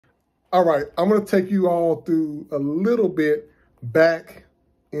All right, I'm gonna take you all through a little bit back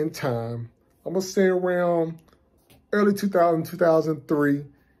in time. I'm gonna say around early 2000, 2003.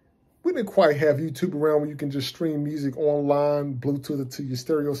 We didn't quite have YouTube around where you can just stream music online, Bluetooth it to your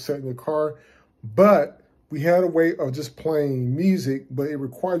stereo set in your car. But we had a way of just playing music, but it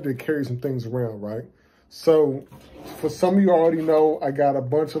required you to carry some things around, right? So for some of you already know, I got a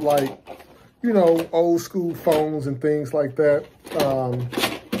bunch of old school phones and things like that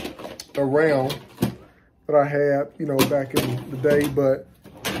around that I had, back in the day. But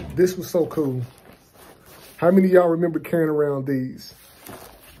this was so cool. How many of y'all remember carrying around these?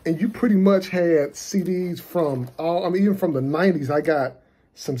 And you pretty much had CDs from even from the 90s. I got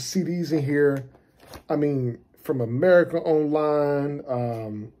some CDs in here. From America Online,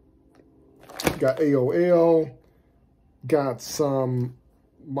 got AOL, got some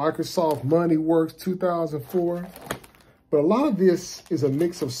Microsoft MoneyWorks 2004. But a lot of this is a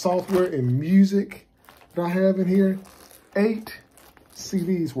mix of software and music that I have in here. 8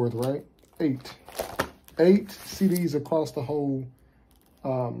 CDs worth, right? 8 CDs across the whole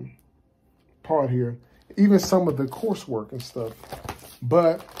part here. Even some of the coursework and stuff.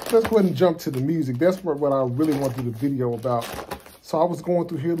 But let's go ahead and jump to the music. That's what I really want to do the video about. So I was going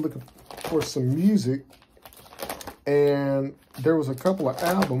through here looking for some music, and there was a couple of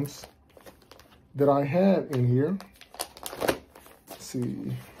albums that I had in here. Let's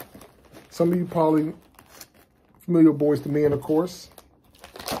see. Some of you probably familiar with Boyz II Men, of course.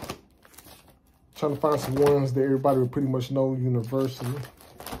 Trying to find some ones that everybody would pretty much know universally.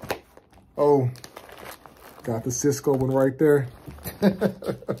 Oh, got the Cisco one right there.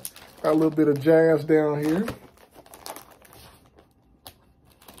 Got a little bit of jazz down here.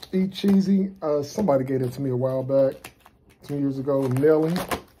 Eat Cheesy. Somebody gave it to me a while back, 2 years ago. Nelly.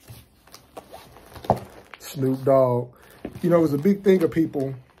 Snoop Dogg. It was a big thing of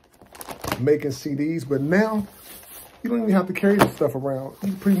people making CDs, but now you don't even have to carry this stuff around. You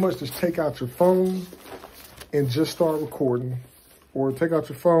can pretty much just take out your phone and just start recording. Or take out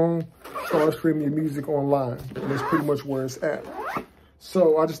your phone, start streaming your music online. And that's pretty much where it's at.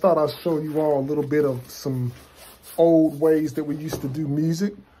 So I just thought I'd show you all a little bit of some old ways that we used to do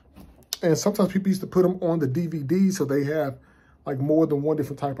music. And sometimes people used to put them on the DVD, so they have like more than one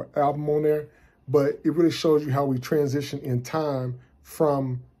different type of album on there. But it really shows you how we transition in time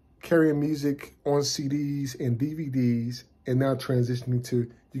from carrying music on CDs and DVDs, and now transitioning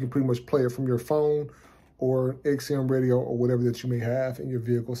to, you can pretty much play it from your phone or XM radio or whatever that you may have in your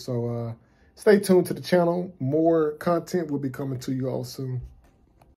vehicle. So stay tuned to the channel. More content will be coming to you all soon.